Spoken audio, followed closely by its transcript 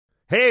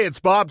Hey, it's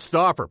Bob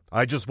Stauffer.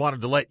 I just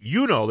wanted to let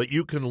you know that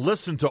you can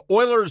listen to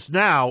Oilers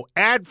Now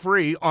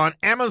ad-free on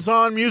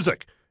Amazon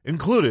Music,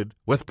 included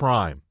with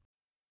Prime.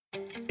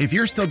 If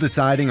you're still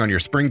deciding on your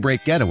spring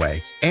break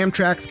getaway,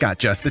 Amtrak's got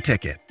just the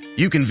ticket.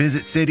 You can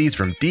visit cities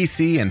from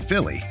D.C. and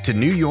Philly to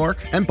New York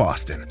and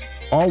Boston,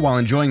 all while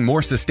enjoying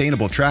more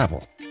sustainable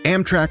travel.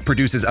 Amtrak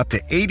produces up to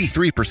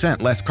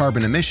 83% less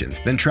carbon emissions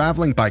than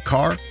traveling by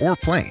car or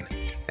plane.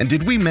 And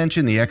did we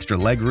mention the extra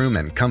legroom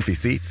and comfy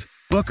seats?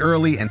 Book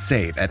early and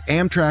save at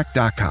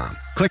Amtrak.com.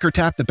 Click or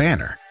tap the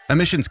banner.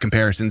 Emissions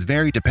comparisons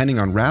vary depending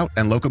on route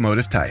and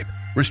locomotive type.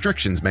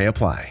 Restrictions may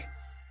apply.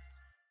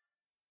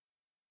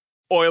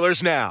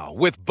 Oilers Now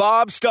with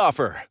Bob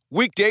Stauffer.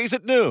 Weekdays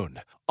at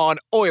noon on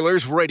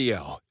Oilers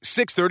Radio,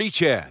 630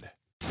 CHED.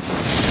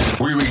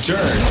 We return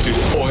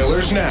to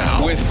Oilers Now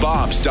with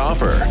Bob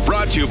Stauffer.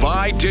 Brought to you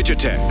by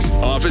Digitex.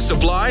 Office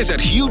supplies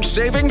at huge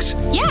savings?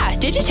 Yeah,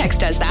 Digitex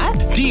does that.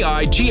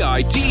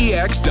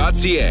 Digitex.ca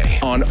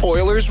on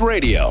Oilers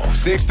Radio,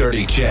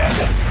 630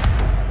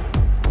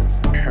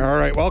 CHED. All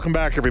right, welcome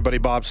back, everybody.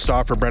 Bob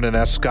Stauffer, Brendan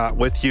Escott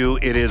with you.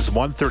 It is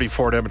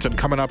 1:34 at Edmonton.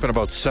 Coming up in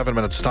about 7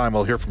 minutes' time,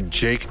 we'll hear from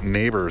Jake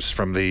Neighbors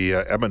from the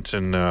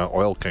Edmonton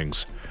Oil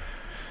Kings.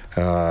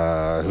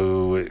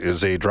 Who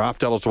is a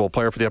draft-eligible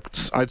player for the,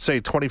 I'd say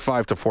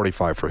 25 to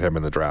 45 for him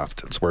in the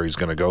draft. It's where he's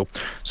going to go.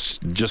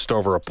 Just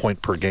over a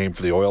point per game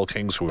for the Oil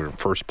Kings, who are in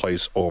first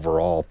place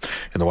overall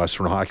in the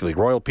Western Hockey League.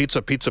 Royal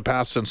Pizza, Pizza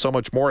Pasta, and so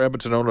much more.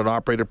 Edmonton owned and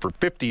operated for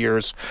 50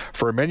 years.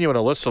 For a menu and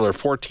a list of their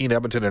 14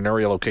 Edmonton and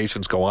area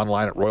locations, go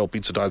online at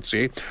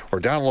royalpizza.ca or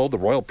download the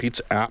Royal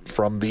Pizza app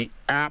from the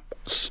App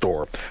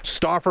Store.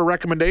 Stauffer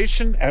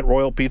recommendation at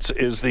Royal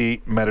Pizza is the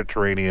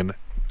Mediterranean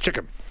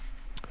chicken.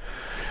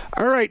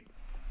 All right.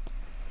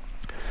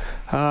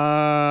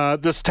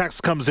 This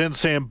text comes in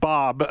saying,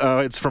 Bob,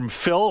 it's from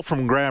Phil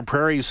from Grand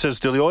Prairie. He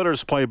says, do the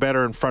Oilers play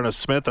better in front of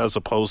Smith as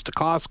opposed to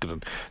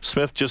Koskinen?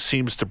 Smith just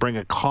seems to bring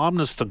a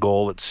calmness to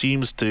goal that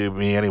seems to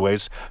me,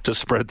 anyways, to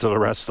spread to the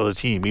rest of the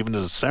team. Even in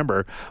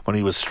December, when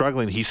he was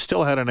struggling, he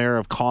still had an air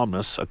of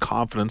calmness, a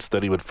confidence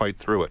that he would fight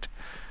through it.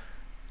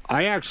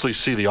 I actually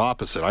see the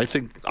opposite. I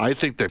think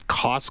that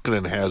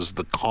Koskinen has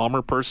the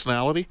calmer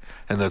personality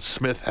and that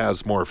Smith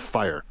has more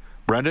fire.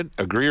 Brendan,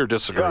 agree or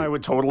disagree? Yeah, I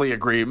would totally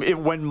agree.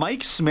 When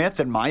Mike Smith,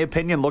 in my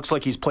opinion, looks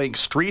like he's playing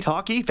street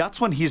hockey,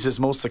 that's when he's his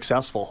most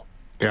successful.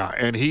 Yeah,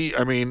 and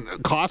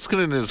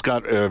Koskinen has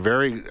got a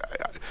very...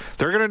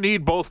 They're going to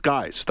need both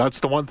guys. That's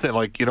the one thing.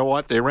 Like, you know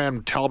what? They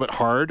ran Talbot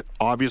hard.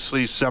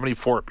 Obviously,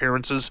 74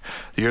 appearances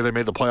the year they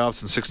made the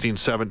playoffs in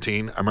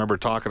 16-17. I remember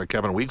talking to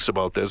Kevin Weeks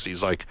about this.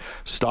 He's like,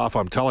 Staff,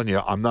 I'm telling you,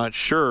 I'm not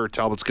sure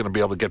Talbot's going to be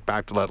able to get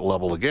back to that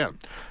level again.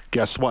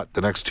 Guess what?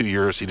 The next 2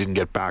 years, he didn't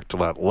get back to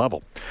that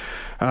level.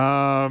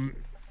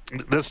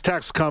 This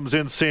text comes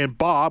in saying,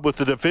 Bob, with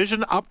the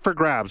division up for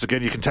grabs,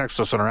 again, you can text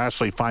us on our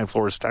Ashley Fine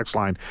Floors text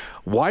line,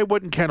 why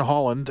wouldn't Ken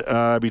Holland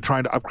be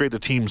trying to upgrade the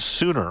team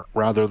sooner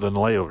rather than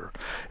later?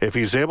 If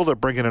he's able to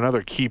bring in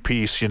another key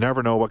piece, you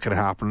never know what can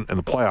happen in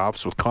the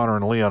playoffs with Connor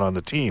and Leon on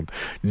the team.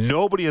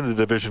 Nobody in the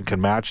division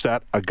can match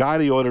that. A guy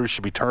the Oilers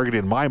should be targeting,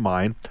 in my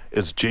mind,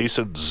 is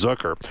Jason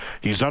Zucker.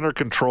 He's under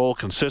control,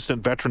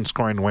 consistent veteran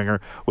scoring winger,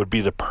 would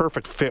be the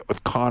perfect fit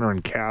with Connor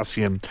and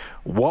Cassian.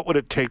 What would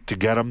it take to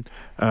get him?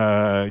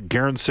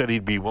 Guerin said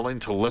he'd be willing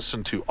to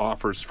listen to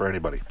offers for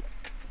anybody.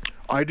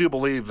 I do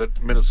believe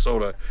that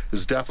Minnesota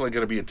is definitely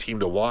going to be a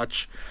team to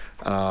watch.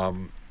 I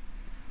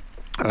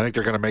think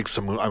they're going to make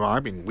some.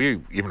 I mean, we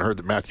even heard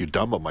that Matthew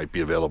Dumba might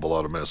be available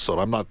out of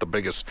Minnesota. I'm not the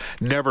biggest,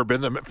 never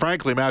been them.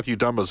 Frankly, Matthew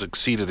Dumba's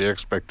exceeded the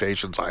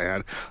expectations I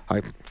had.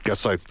 I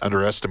guess I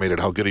underestimated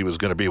how good he was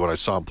going to be when I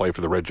saw him play for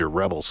the Red Deer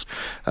Rebels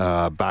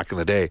back in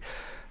the day.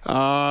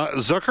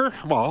 Zucker,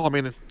 well, I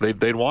mean,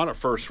 they'd want a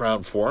first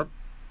round for him.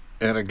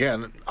 And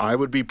again, I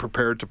would be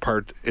prepared to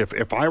part.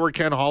 If I were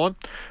Ken Holland,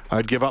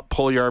 I'd give up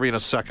Puljujarvi in a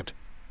second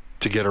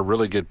to get a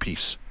really good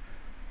piece.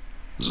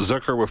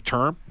 Zucker with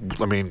term,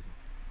 I mean,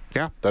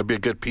 yeah, that'd be a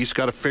good piece.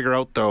 Got to figure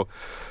out, though,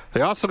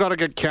 they also got to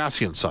get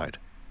Cassian signed.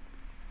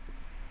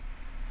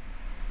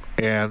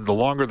 And the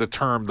longer the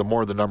term, the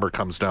more the number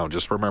comes down.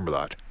 Just remember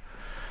that.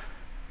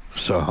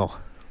 So,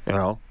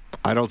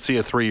 I don't see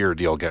a 3-year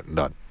deal getting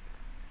done.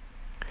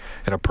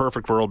 In a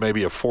perfect world,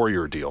 maybe a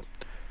 4-year deal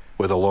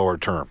with a lower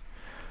term.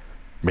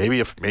 Maybe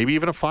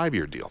even a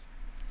 5-year deal.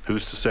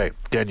 Who's to say?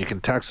 Again, you can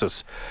text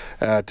us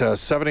at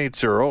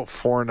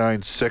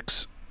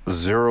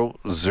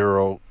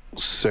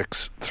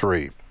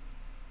 780-496-0063.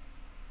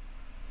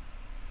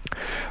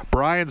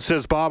 Brian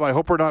says, Bob, I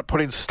hope we're not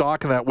putting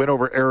stock in that win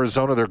over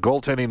Arizona. Their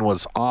goaltending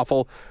was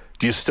awful.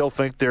 Do you still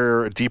think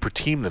they're a deeper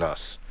team than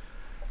us?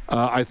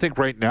 I think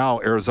right now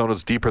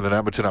Arizona's deeper than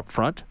Edmonton up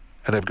front,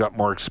 and they've got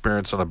more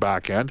experience on the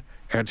back end.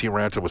 Antti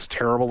Raanta was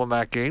terrible in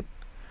that game.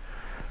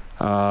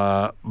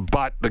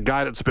 But the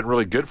guy that's been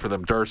really good for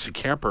them, Darcy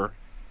Kemper,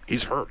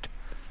 he's hurt.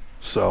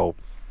 So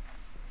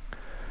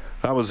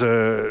that was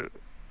I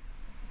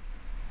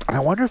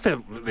wonder if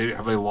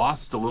they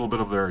lost a little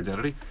bit of their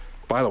identity.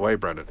 By the way,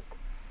 Brendan,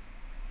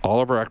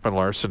 Oliver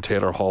Ekman-Larsson,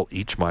 Taylor Hall,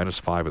 each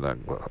 -5 in that.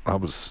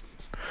 That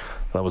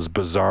was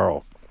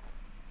bizarro.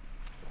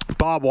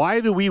 Bob, why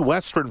do we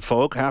Western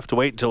folk have to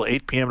wait until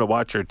 8 p.m. to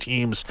watch our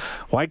teams?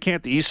 Why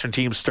can't the Eastern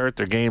teams start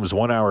their games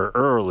 1 hour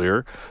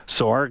earlier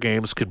so our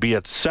games could be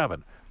at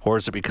 7? Or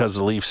is it because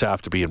the Leafs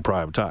have to be in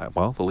prime time?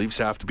 Well, the Leafs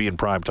have to be in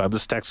prime time.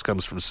 This text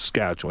comes from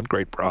Saskatchewan,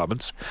 great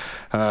province.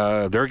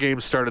 Their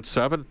games start at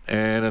 7,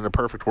 and in a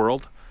perfect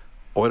world,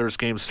 Oilers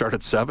games start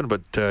at 7,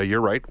 but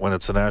you're right. When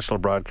it's a national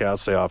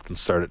broadcast, they often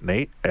start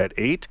at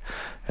 8,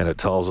 and it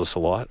tells us a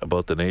lot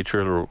about the nature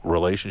of the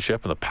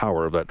relationship and the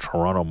power of that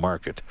Toronto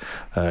market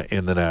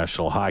in the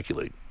National Hockey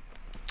League.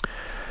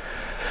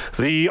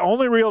 The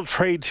only real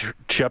trade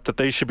chip that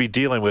they should be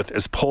dealing with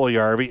is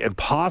Puljujarvi and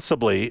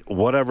possibly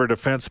whatever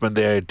defenseman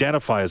they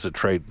identify as a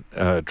trade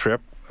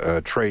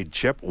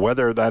chip,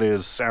 whether that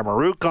is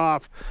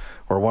Samorukov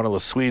or one of the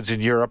Swedes in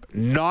Europe,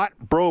 not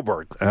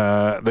Broberg.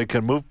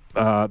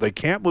 They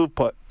can't move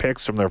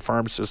picks from their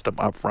farm system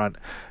up front,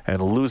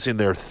 and losing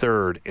their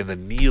third in the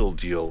Neal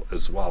deal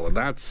as well. And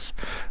that's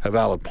a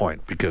valid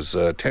point because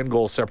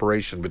 10-goal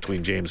separation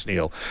between James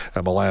Neal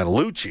and Milan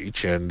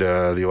Lucic, and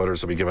the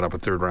Oilers will be giving up a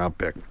third-round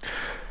pick.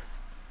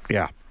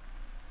 Yeah.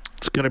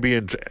 It's going to be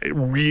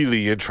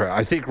really interesting.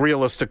 I think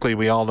realistically,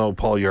 we all know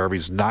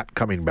Puljujarvi's not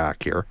coming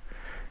back here.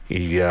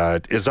 He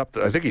is up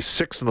to, I think he's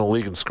 6th in the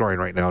league in scoring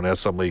right now in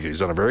SM League.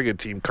 He's on a very good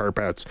team.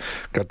 Carpat's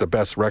got the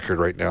best record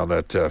right now in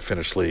that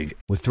Finnish league.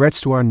 With threats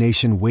to our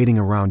nation waiting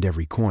around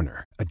every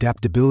corner,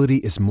 adaptability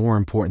is more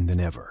important than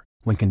ever.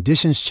 When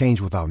conditions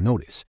change without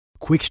notice,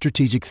 quick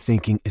strategic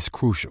thinking is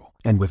crucial.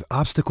 And with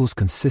obstacles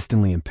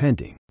consistently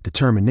impending,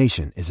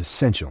 determination is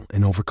essential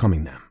in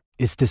overcoming them.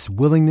 It's this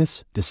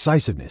willingness,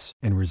 decisiveness,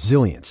 and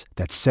resilience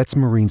that sets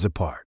Marines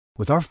apart.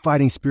 With our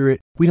fighting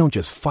spirit, we don't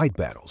just fight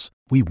battles,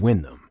 we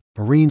win them.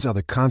 Marines are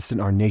the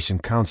constant our nation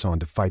counts on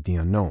to fight the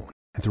unknown.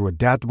 And through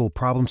adaptable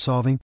problem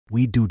solving,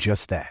 we do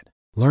just that.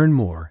 Learn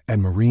more at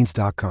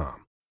marines.com.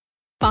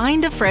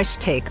 Find a fresh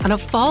take on a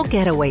fall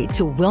getaway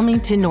to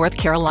Wilmington, North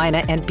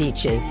Carolina and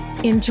beaches.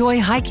 Enjoy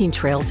hiking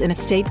trails in a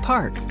state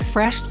park,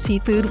 fresh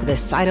seafood with a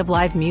side of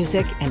live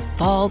music, and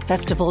fall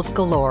festivals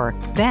galore.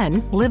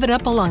 Then live it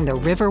up along the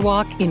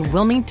Riverwalk in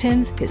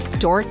Wilmington's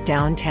historic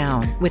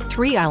downtown. With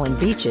 3 island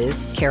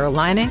beaches,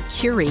 Carolina,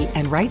 Curie,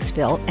 and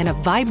Wrightsville, and a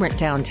vibrant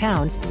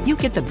downtown, you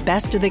get the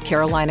best of the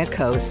Carolina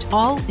coast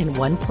all in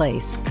one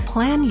place.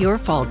 Plan your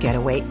fall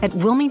getaway at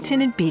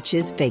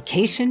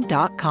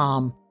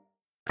WilmingtonandBeachesVacation.com.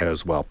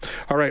 As well.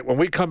 All right, when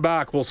we come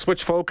back, we'll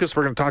switch focus.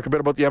 We're going to talk a bit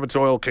about the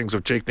Edmonton Oil Kings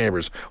with Jake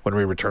Neighbours when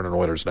we return on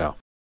Oilers Now.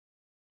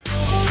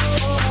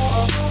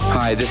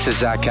 Hi, this is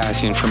Zach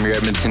Cassian from your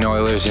Edmonton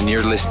Oilers, and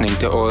you're listening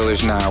to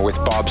Oilers Now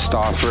with Bob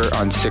Stauffer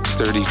on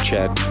 630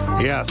 CHED.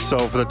 Yes, so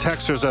for the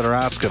texters that are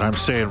asking, I'm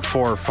saying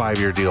 4 or 5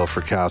 year deal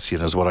for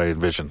Cassian is what I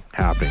envision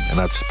happening, and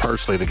that's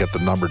partially to get the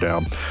number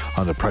down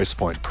on the price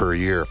point per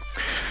year.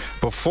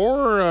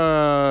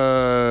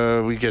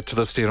 Before we get to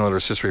the State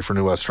Oilers history for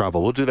New West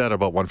Travel, we'll do that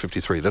about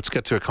 1:53. Let's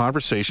get to a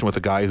conversation with a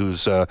guy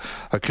who's a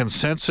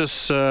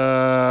consensus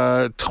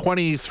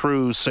 20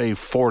 through, say,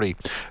 40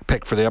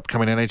 pick for the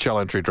upcoming NHL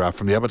entry draft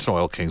from the Edmonton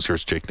Oil Kings.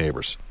 Here's Jake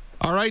Neighbours.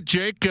 All right,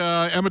 Jake,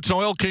 Edmonton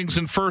Oil Kings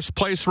in first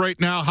place right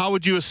now. How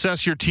would you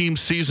assess your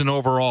team's season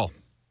overall?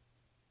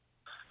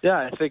 Yeah,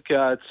 I think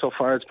so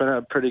far it's been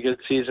a pretty good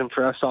season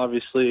for us.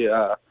 Obviously,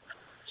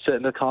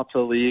 sitting atop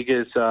the league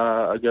is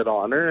a good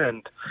honor,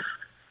 and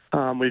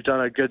we've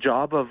done a good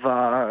job of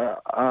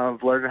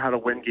learning how to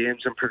win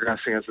games and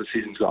progressing as the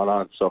season's gone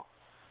on. So,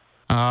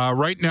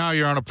 right now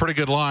you're on a pretty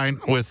good line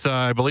with,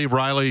 I believe,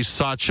 Riley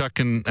Sawchuk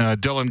and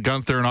Dylan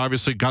Guenther, and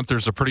obviously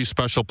Guenther's a pretty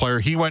special player.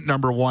 He went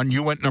number 1.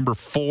 You went number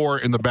 4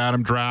 in the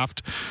Bantam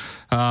draft.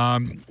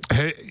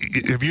 Hey,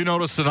 have you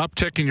noticed an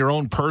uptick in your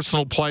own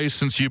personal play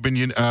since you've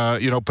been,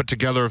 put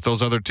together with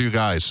those other 2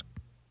 guys?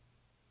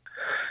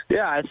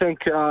 Yeah, I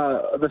think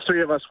the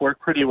 3 of us work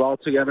pretty well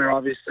together.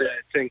 Obviously,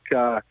 I think,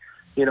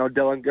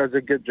 Dylan does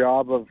a good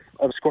job of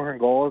scoring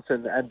goals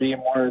and being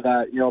more of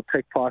that,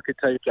 pickpocket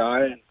type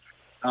guy. And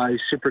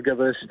he's super good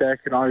with his stick.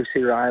 And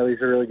obviously,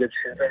 Riley's a really good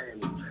shooter.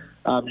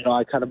 And,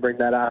 I kind of bring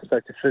that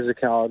aspect of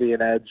physicality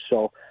and edge.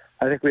 So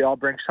I think we all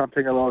bring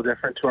something a little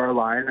different to our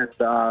line. And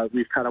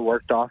we've kind of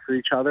worked off of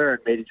each other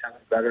and made each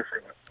other better for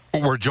it.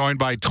 We're joined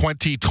by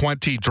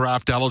 2020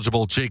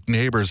 draft-eligible Jake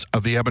Neighbours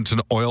of the Edmonton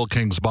Oil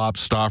Kings. Bob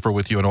Stauffer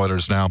with you on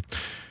Oilers Now.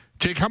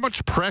 Jake, how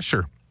much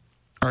pressure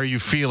are you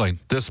feeling,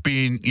 this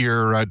being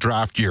your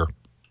draft year?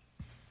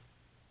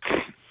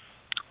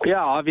 Yeah,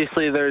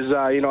 obviously there's,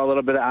 a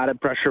little bit of added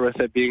pressure with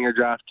it being your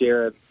draft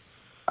year. And,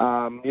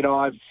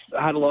 I've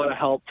had a lot of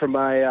help from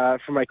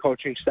my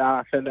coaching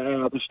staff and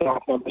other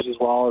staff members as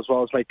well as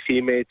my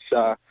teammates,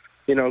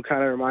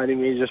 kind of reminding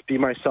me to just be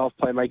myself,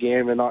 play my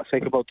game, and not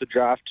think about the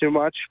draft too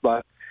much.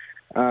 But,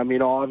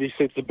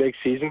 obviously it's a big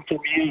season for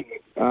me.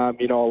 A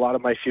lot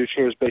of my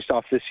future is based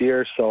off this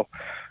year. So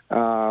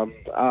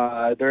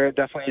there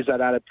definitely is that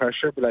added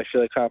pressure, but I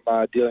feel like I'm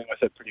dealing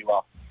with it pretty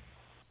well.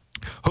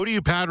 Who do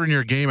you pattern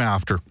your game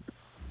after?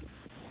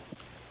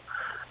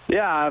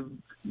 Yeah, I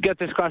get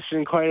this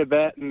question quite a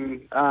bit.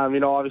 And,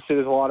 obviously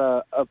there's a lot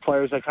of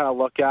players I kind of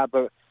look at.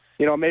 But,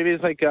 maybe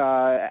it's like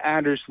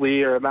Anders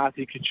Lee or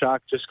Matthew Tkachuk,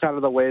 just kind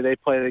of the way they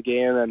play the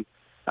game. And,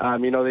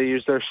 they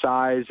use their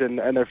size and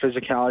their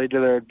physicality to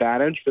their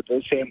advantage, but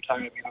at the same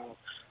time,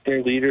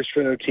 they're leaders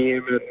for their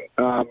team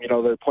and,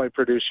 they're point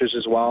producers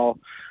as well,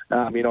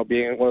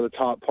 being one of the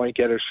top point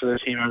getters for their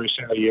team every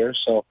single year.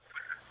 So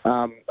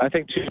I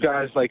think two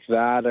guys like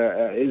that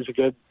is a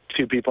good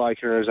two people I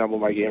can resemble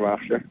my game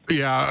after.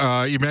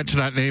 Yeah, you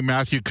mentioned that name,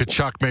 Matthew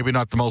Tkachuk, maybe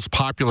not the most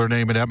popular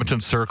name in Edmonton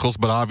circles,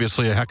 but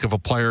obviously a heck of a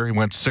player. He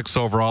went 6th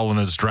overall in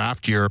his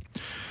draft year.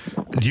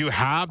 Do you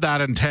have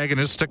that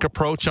antagonistic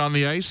approach on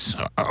the ice,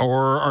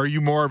 or are you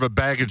more of a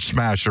baggage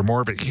smasher,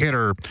 more of a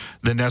hitter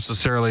than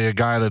necessarily a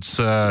guy that's,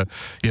 an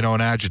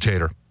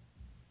agitator?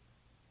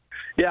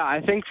 Yeah,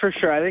 I think for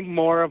sure. I think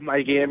more of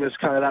my game is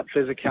kind of that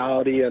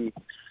physicality and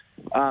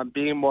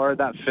being more of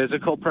that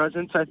physical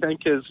presence, I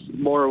think, is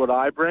more what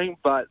I bring.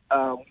 But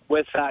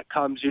with that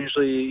comes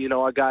usually,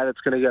 a guy that's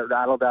going to get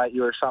rattled at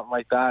you or something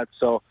like that.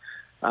 So,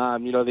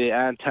 the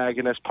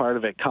antagonist part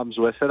of it comes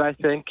with it, I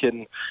think,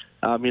 and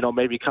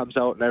maybe comes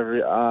out in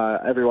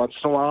every once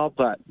in a while.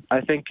 But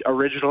I think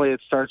originally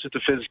it starts with the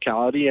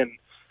physicality, and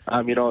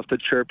if the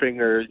chirping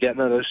or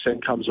getting another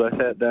thing comes with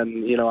it,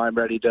 then I'm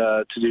ready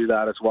to do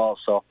that as well.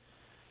 So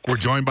we're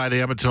joined by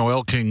the Edmonton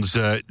Oil Kings,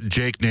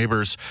 Jake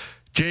Neighbours.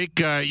 Jake,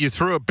 you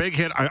threw a big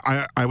hit.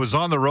 I was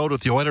on the road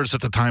with the Oilers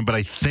at the time, but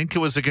I think it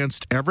was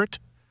against Everett.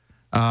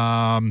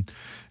 And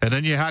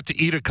then you had to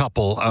eat a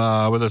couple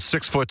with a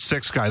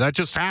 6'6" guy. That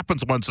just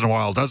happens once in a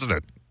while, doesn't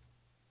it?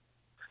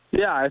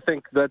 Yeah, I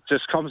think that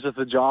just comes with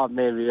the job.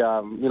 Maybe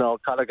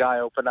caught a guy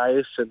open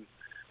ice and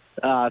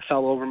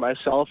fell over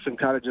myself and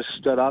kind of just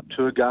stood up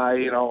to a guy,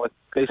 with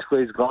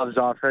basically his gloves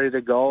off, ready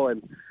to go.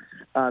 And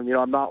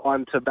I'm not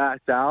one to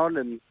back down.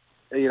 And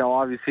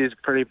obviously he's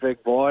a pretty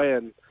big boy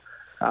and.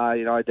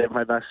 I did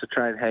my best to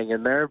try and hang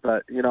in there,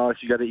 but, if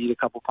you got to eat a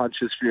couple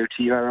punches for your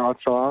team every once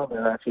in a while,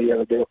 then that's what you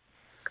got to do.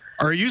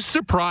 Are you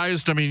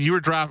surprised? I mean, you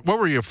were what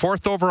were you,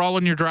 4th overall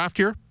in your draft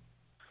year?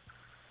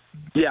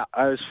 Yeah,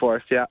 I was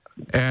 4th, yeah.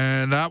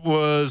 And that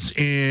was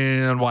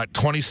in,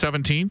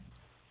 2017?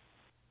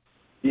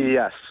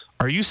 Yes.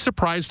 Are you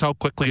surprised how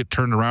quickly it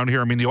turned around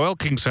here? I mean, the Oil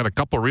Kings had a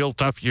couple of real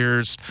tough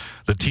years.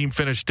 The team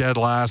finished dead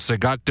last. They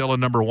got Dylan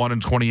number 1 in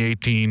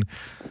 2018.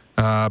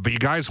 But you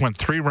guys went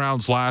 3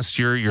 rounds last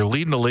year. You're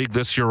leading the league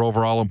this year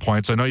overall in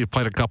points. I know you've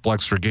played a couple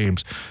extra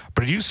games.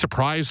 But are you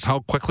surprised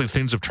how quickly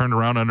things have turned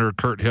around under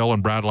Kurt Hill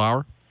and Brad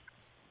Lauer?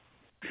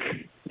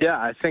 Yeah,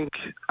 I think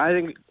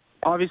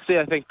obviously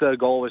the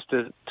goal was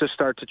to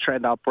start to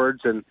trend upwards.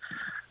 And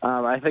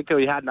I think that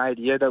we had an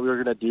idea that we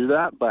were going to do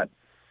that. But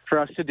for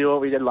us to do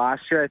what we did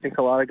last year, I think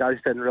a lot of guys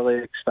didn't really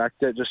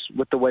expect it, just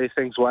with the way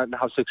things went and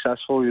how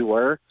successful we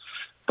were.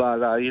 But,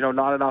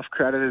 not enough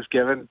credit is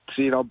given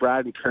to,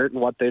 Brad and Kurt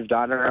and what they've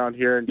done around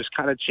here and just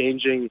kind of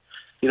changing,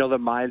 the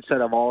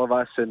mindset of all of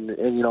us and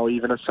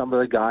even of some of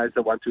the guys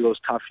that went through those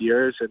tough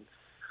years. And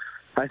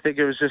I think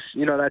it was just,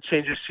 that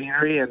change of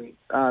scenery and,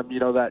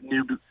 that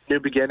new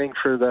beginning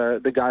for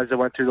the guys that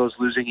went through those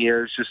losing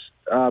years just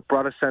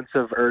brought a sense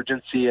of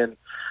urgency and,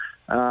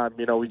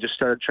 we just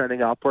started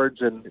trending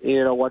upwards and,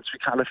 once we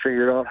kind of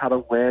figured out how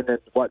to win and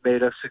what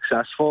made us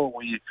successful,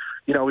 we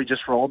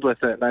just rolled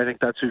with it. And I think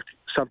that's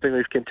something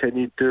we've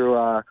continued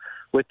through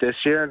with this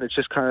year. And it's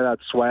just kind of that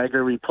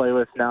swagger we play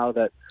with now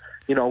that,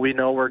 we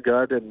know we're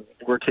good and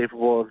we're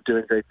capable of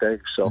doing great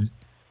things. So,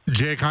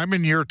 Jake, I'm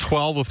in year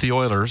 12 with the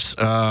Oilers.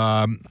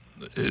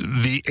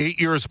 The 8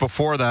 years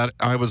before that,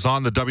 I was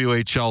on the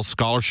WHL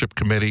scholarship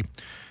committee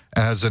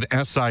as an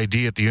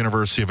SID at the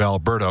University of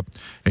Alberta,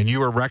 and you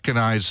were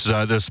recognized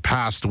this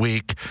past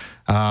week,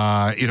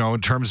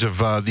 in terms of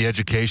the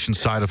education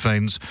side of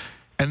things.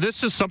 And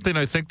this is something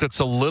I think that's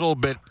a little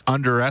bit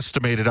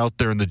underestimated out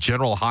there in the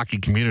general hockey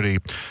community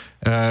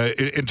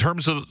in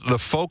terms of the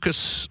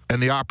focus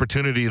and the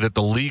opportunity that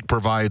the league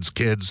provides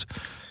kids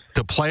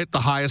to play at the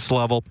highest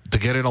level, to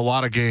get in a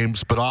lot of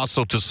games, but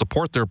also to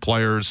support their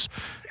players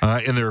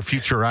in their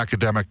future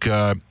academic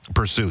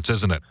pursuits,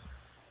 isn't it?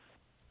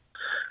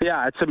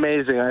 Yeah, it's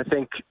amazing. I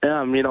think,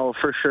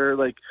 for sure,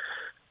 like,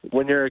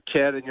 when you're a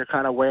kid and you're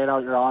kind of weighing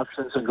out your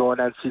options and going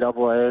NCAA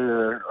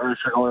or if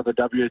you're going to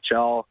the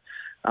WHL,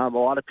 a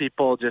lot of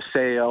people just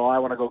say, I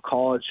want to go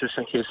college just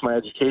in case my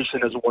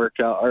education doesn't work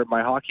out or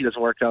my hockey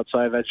doesn't work out, so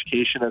I have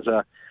education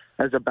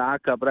as a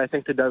backup. But I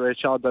think the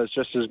WHL does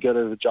just as good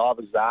of a job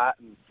as that.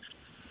 And,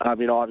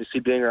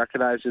 obviously being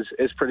recognized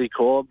is pretty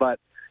cool, but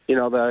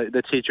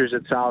the teachers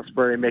at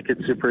Salisbury make it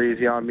super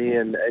easy on me,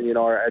 and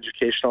our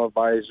educational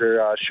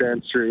advisor,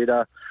 Sharon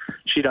Sarita,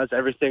 she does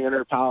everything in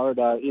her power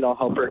to,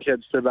 help her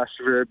kids to the best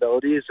of her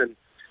abilities. And,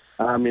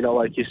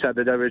 like you said,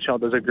 the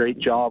WHL does a great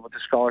job with the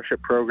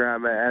scholarship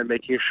program and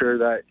making sure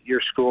that your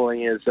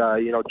schooling is,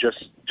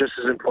 just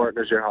as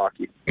important as your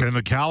hockey. And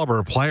the caliber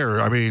of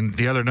player, I mean,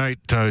 the other night,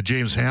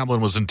 James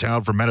Hamlin was in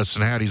town for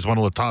Medicine Hat. He's one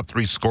of the top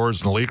 3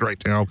 scorers in the league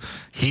right now.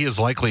 He is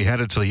likely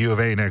headed to the U of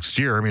A next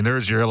year. I mean,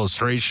 there's your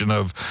illustration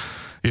of,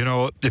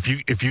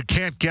 if you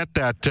can't get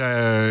that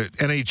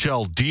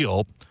NHL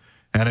deal,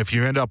 And if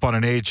you end up on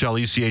an AHL,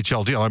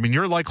 ECHL deal, I mean,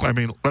 you're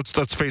likely,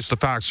 let's face the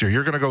facts here.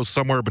 You're going to go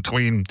somewhere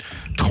between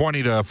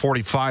 20 to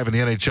 45 in the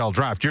NHL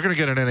draft. You're going to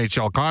get an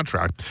NHL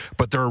contract,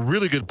 but there are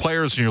really good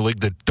players in your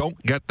league that don't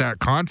get that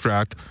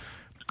contract,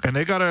 and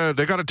they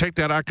gotta take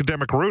that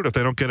academic route if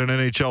they don't get an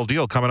NHL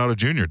deal coming out of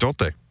junior, don't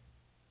they?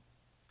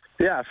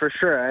 Yeah, for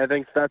sure. I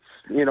think that's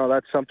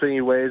something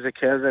you weigh as a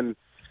kid, and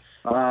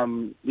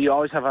you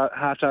always have to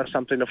have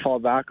something to fall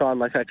back on,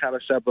 like I kind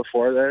of said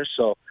before there.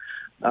 So,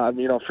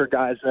 for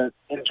guys that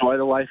enjoy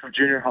the life of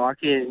junior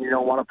hockey and,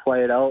 want to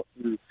play it out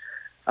and,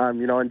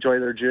 enjoy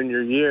their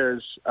junior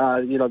years,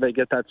 they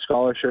get that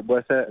scholarship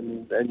with it.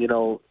 And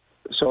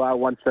so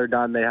once they're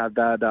done, they have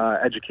that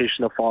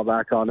education to fall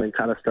back on and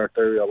kind of start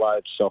their real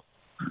lives. So.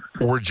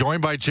 We're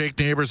joined by Jake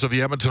Neighbors of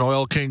the Edmonton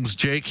Oil Kings.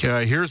 Jake,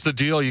 here's the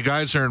deal. You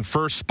guys are in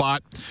first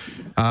spot.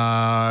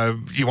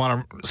 You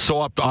want to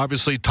sew up,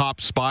 obviously,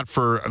 top spot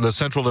for the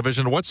Central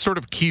Division. What sort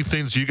of key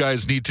things you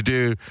guys need to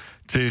do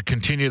to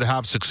continue to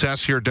have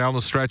success here down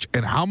the stretch?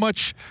 And how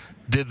much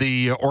did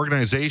the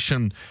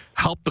organization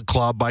help the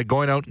club by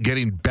going out and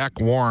getting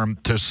Beck Warm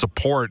to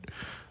support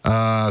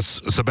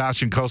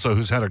Sebastian Cossa,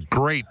 who's had a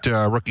great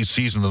rookie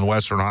season in the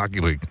Western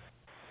Hockey League?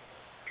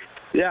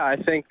 Yeah, I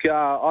think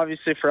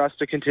obviously for us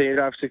to continue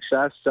to have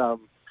success,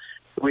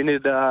 we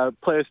need to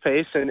play with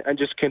pace and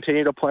just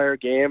continue to play our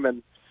game.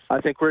 And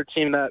I think we're a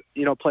team that,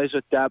 plays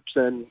with depth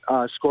and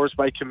scores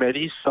by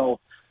committee. So,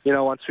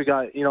 once we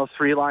got,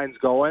 3 lines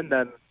going,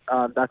 then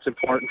that's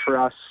important for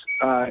us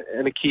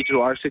and a key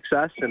to our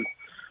success. And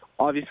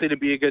obviously to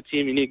be a good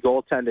team, you need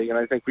goaltending. And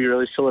I think we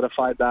really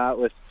solidified that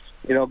with,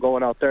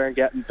 going out there and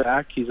getting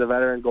Beck. He's a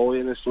veteran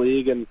goalie in this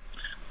league. And,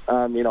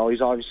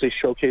 he's obviously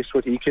showcased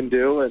what he can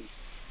do. And,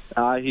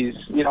 he's,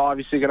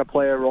 obviously going to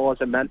play a role as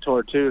a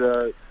mentor, too,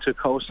 to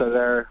Cossa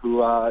there,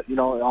 who,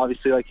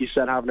 obviously, like you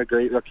said, having a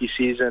great rookie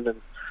season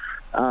and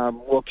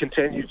will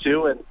continue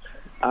to.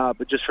 And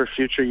but just for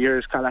future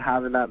years, kind of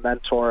having that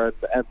mentor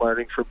and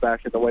learning from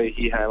Beck and the way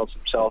he handles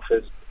himself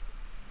is.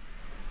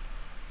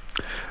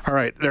 All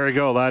right, there you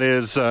go. That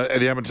is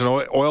the Edmonton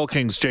Oil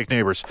Kings, Jake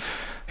Neighbors.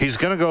 He's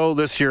going to go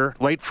this year,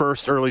 late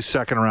first, early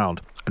second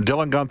round.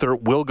 Dylan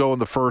Guenther will go in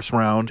the first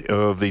round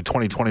of the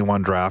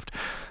 2021 draft,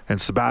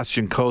 and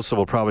Sebastian Cossa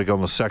will probably go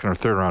in the second or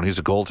third round. He's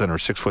a goaltender,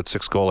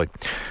 6'6"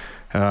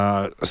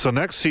 goalie. So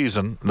next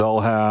season, they'll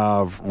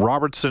have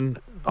Robertson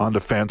on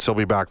defense. He'll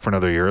be back for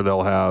another year.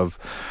 They'll have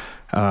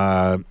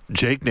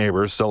Jake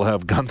Neighbors. They'll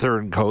have Guenther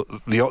and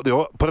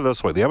put it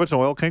this way, the Edmonton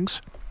Oil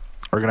Kings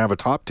are going to have a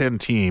top 10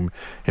 team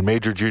in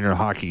major junior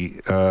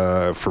hockey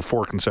for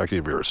 4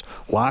 consecutive years.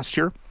 Last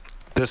year,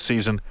 this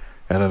season,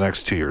 and the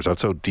next 2 years.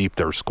 That's how deep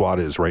their squad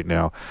is right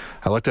now.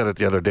 I looked at it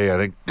the other day. I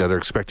think they're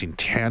expecting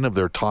 10 of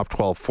their top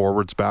 12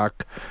 forwards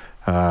back,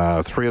 3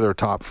 of their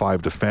top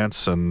 5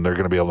 defense, and they're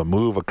going to be able to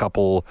move a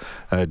couple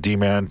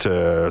D-men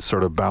to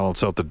sort of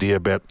balance out the D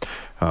a bit.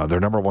 Their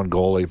number 1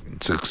 goalie.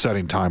 It's an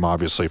exciting time,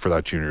 obviously, for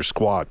that junior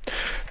squad.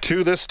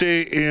 To this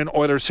day in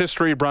Oilers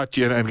history, brought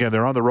to you, and again,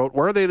 they're on the road.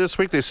 Where are they this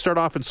week? They start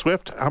off in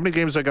Swift. How many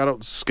games they got out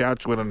in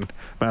Saskatchewan and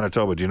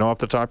Manitoba? Do you know off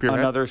the top of your head?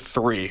 Another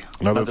 3.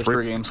 Another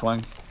 3-game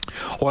swing.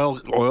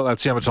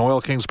 That's the Edmonton Oil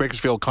Kings.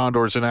 Bakersfield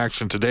Condors in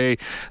action today.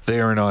 They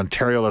are in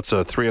Ontario. That's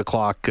a 3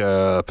 o'clock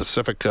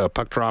Pacific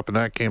puck drop in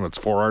that game. It's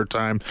 4 our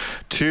time.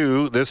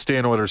 2, this day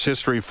in Oilers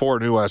history. 4,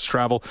 New West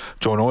Travel.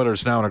 Join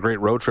Oilers now on a great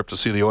road trip to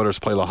see the Oilers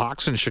play the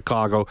Hawks in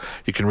Chicago.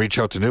 You can reach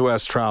out to New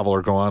West Travel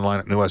or go online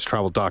at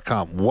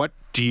newwesttravel.com. What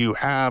do you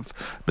have,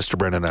 Mr.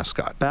 Brendan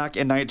Escott? Back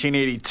in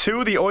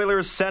 1982, the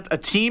Oilers set a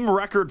team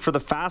record for the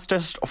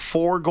fastest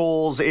 4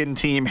 goals in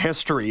team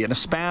history. In a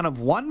span of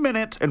 1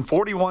 minute and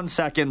 41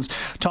 seconds,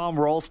 Tom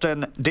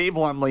Ralston, Dave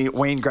Lumley,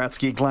 Wayne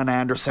Gretzky, Glenn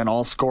Anderson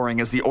all scoring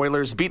as the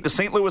Oilers beat the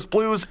St. Louis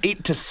Blues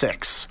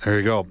 8-6. There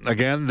you go.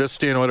 Again, this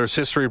day in Oilers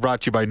history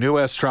brought to you by New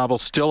West Travel.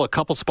 Still a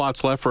couple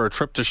spots left for a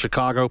trip to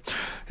Chicago.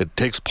 It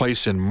takes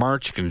place in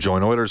March. You can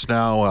join Oilers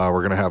now.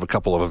 We're going to have a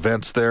couple of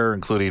events there,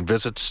 including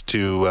visits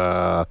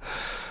to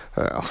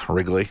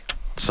Wrigley.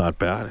 It's not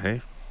bad,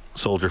 hey?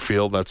 Soldier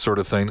Field, that sort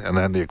of thing, and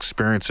then the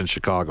experience in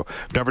Chicago.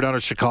 Never done a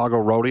Chicago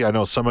roadie. I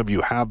know some of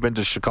you have been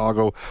to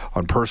Chicago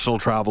on personal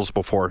travels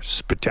before.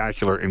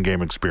 Spectacular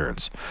in-game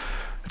experience.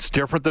 It's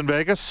different than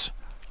Vegas.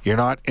 You're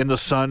not in the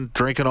sun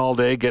drinking all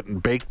day, getting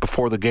baked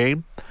before the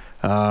game,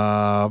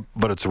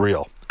 but it's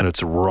real and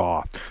it's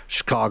raw.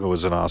 Chicago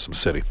is an awesome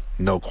city,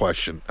 no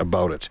question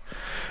about it.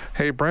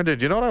 Hey, Brenda,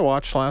 do you know what I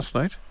watched last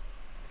night?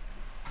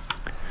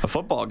 A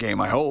football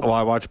game, I hope. Well,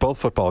 I watched both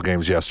football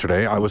games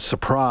yesterday. I was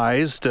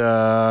surprised,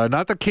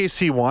 not that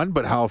KC won,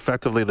 but how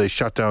effectively they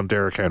shut down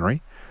Derrick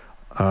Henry.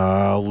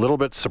 A little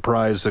bit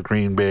surprised that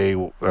Green Bay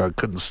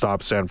couldn't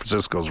stop San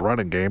Francisco's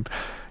running game,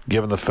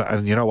 given the fact.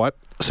 And you know what?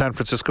 San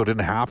Francisco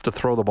didn't have to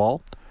throw the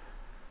ball.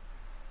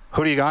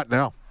 Who do you got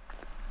now?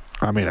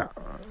 I mean,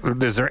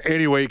 is there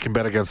any way you can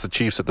bet against the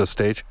Chiefs at this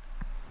stage?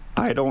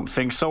 I don't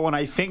think so, and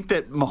I think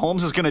that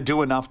Mahomes is going to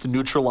do enough to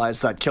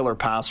neutralize that killer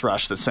pass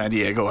rush that San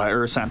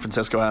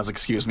Francisco has,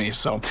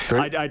 So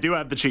I do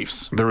have the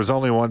Chiefs. There was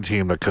only one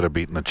team that could have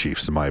beaten the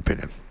Chiefs, in my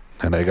opinion,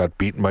 and they got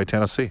beaten by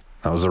Tennessee.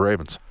 That was the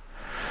Ravens.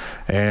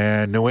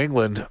 And New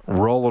England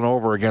rolling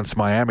over against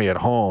Miami at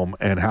home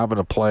and having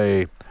to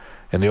play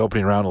in the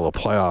opening round of the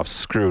playoffs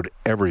screwed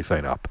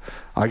everything up.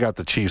 I got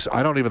the Chiefs.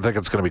 I don't even think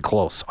it's going to be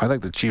close. I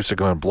think the Chiefs are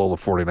going to blow the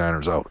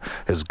 49ers out,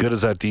 as good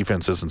as that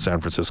defense is in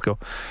San Francisco.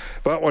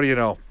 But what do you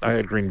know? I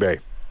had Green Bay.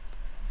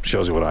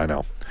 Shows you what I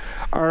know.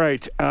 All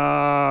right.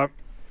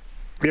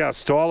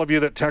 Yes, to all of you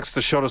that text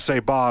the show to say,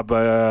 Bob,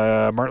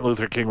 Martin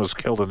Luther King was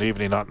killed in the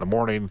evening, not in the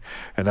morning,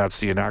 and that's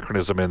the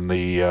anachronism in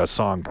the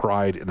song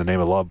Pride in the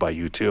Name of Love by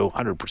U2,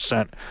 100%.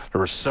 There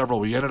were several.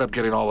 We ended up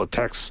getting all the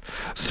texts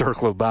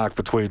circling back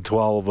between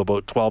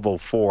about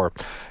 12:04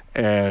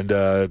 and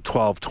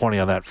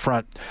 12:20 on that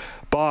front.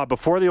 Bob,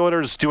 before the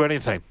Oilers do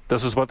anything,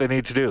 this is what they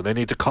need to do. They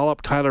need to call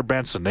up Tyler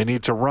Benson. They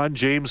need to run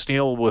James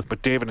Neal with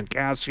McDavid and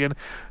Kassian.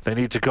 They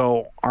need to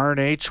go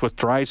RNH with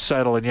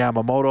Draisaitl and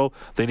Yamamoto.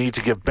 They need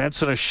to give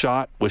Benson a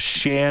shot with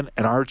Shan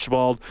and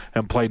Archibald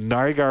and play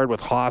Nygaard with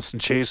Haas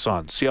and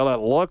Chason. See how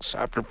that looks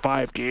after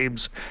 5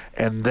 games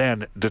and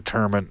then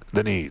determine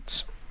the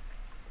needs.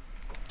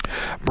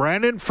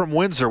 Brandon from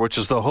Windsor, which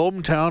is the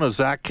hometown of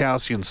Zach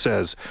Kassian,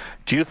 says,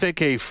 do you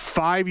think a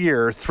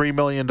 5-year, $3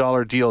 million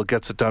deal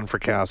gets it done for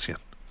Kassian?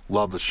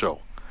 Love the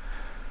show.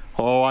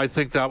 Oh, I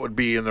think that would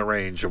be in the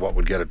range of what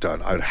would get it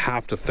done. I'd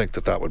have to think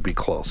that would be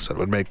close. It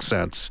would make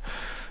sense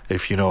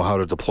if you know how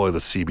to deploy the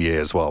CBA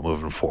as well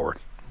moving forward.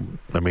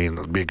 I mean, it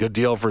would be a good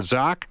deal for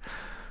Zach,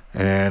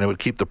 and it would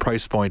keep the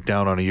price point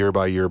down on a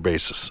year-by-year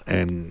basis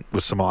and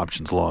with some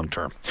options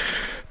long-term.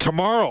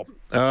 Tomorrow,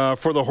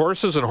 for the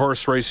horses and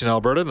horse racing in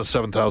Alberta, the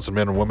 7,000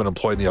 men and women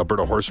employed in the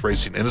Alberta horse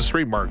racing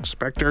industry, Mark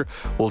Spector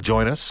will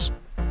join us.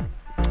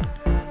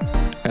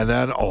 And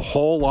then a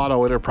whole lot of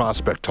Oilers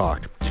prospect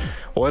talk.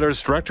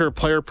 Oilers Director of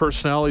Player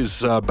Personnel,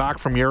 he's back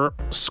from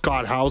Europe,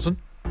 Scott Housen.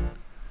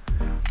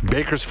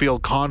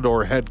 Bakersfield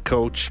Condor head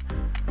coach,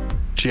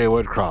 Jay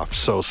Woodcroft.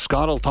 So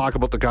Scott will talk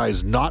about the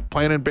guys not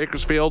playing in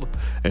Bakersfield,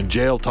 and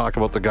Jay will talk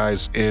about the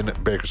guys in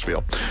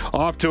Bakersfield.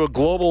 Off to a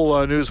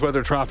global news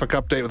weather traffic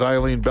update with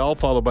Eileen Bell,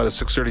 followed by the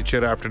 6:30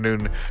 CHED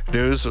afternoon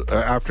news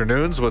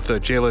afternoons with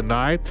Jalen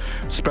Nye.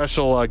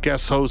 Special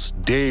guest host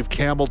Dave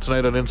Campbell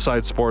tonight on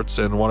Inside Sports,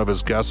 and one of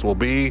his guests will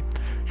be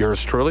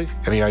yours truly.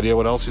 Any idea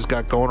what else he's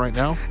got going right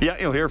now? Yeah,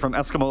 you'll hear from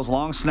Eskimos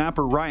long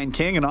snapper Ryan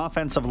King and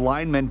offensive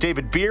lineman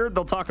David Beard.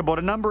 They'll talk about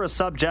a number of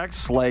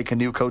subjects, like a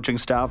new coaching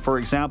staff, for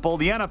example,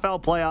 the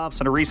NFL playoffs,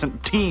 and a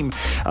recent team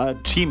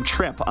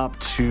trip up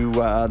to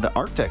the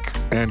Arctic.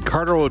 And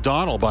Carter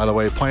O'Donnell, by the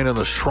way, playing in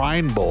the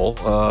Shrine Bowl.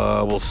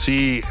 We'll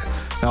see.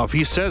 Now, if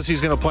he says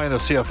he's going to play in the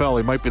CFL,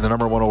 he might be the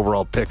number 1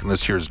 overall pick in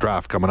this year's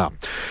draft coming up.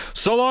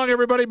 So long,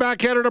 everybody.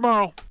 Back at it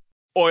tomorrow.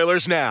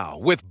 Oilers Now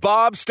with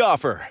Bob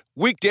Stauffer.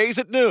 Weekdays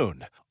at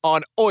noon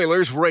on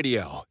Oilers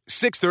Radio,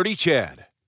 630 CHED.